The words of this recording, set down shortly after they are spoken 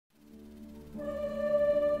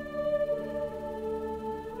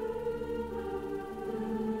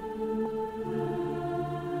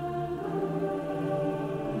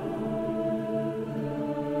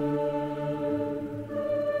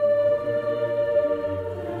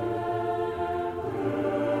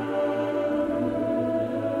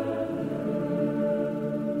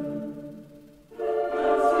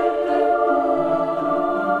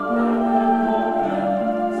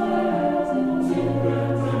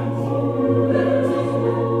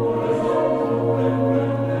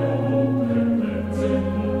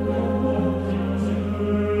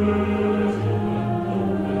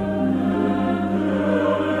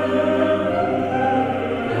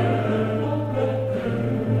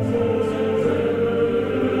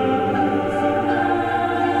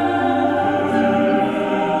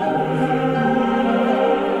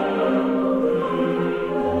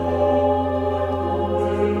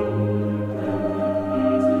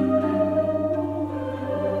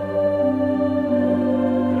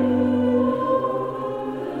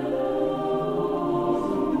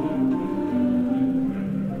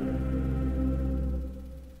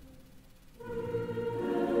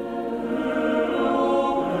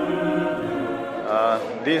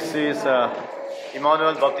This is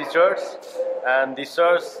Emmanuel Baptist Church, and this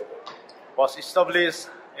church was established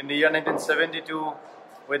in the year 1972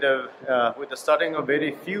 with the starting of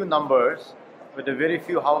very few numbers, with a very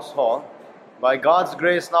few households. By God's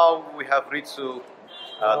grace, now we have reached to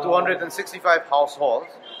 265 households,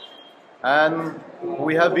 and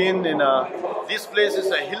we have been in this place is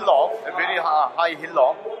a hilltop, a very high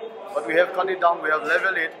hilltop, but we have cut it down, we have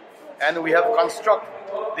leveled it, and we have constructed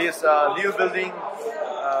this new building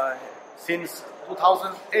since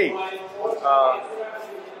 2008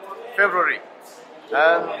 February,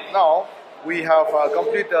 and now we have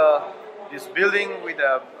completed this building with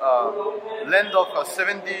a length of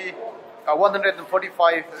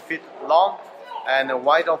 145 feet long and a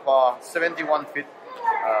width of 71 feet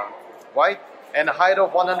wide and a height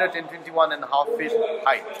of 121.5 feet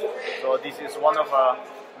height. So this is one of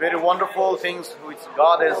very wonderful things which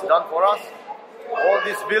God has done for us. All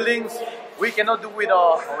these buildings we cannot do with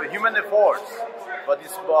our human efforts, but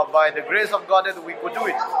it's by the grace of God that we could do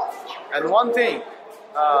it. And one thing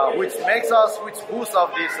which boosts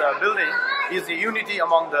up this building is the unity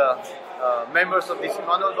among the members of this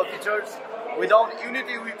Emmanuel Baptist Church. Without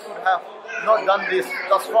unity, we could have not done this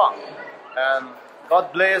thus far. And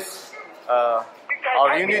God bless our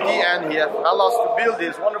unity, and He has allowed us to build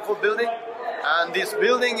this wonderful building. And this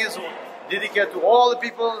building is dedicated to all the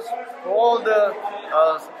people, to all the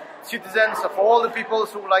citizens, for all the people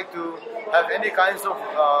who like to have any kinds of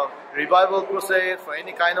revival crusade, for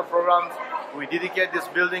any kind of programs. We dedicate this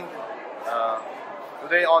building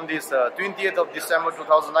today on this 20th of December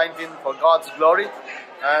 2019 for God's glory.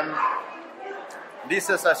 And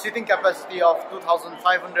this is a seating capacity of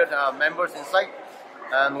 2,500 members inside,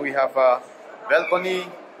 and we have a balcony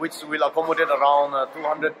which will accommodate around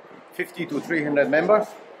 250 to 300 members.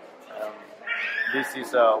 This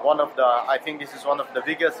is I think this is one of the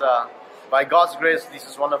biggest, by God's grace, this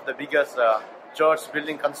is one of the biggest church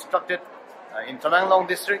building constructed in Tamenglong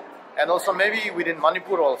district, and also maybe within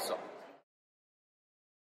Manipur also.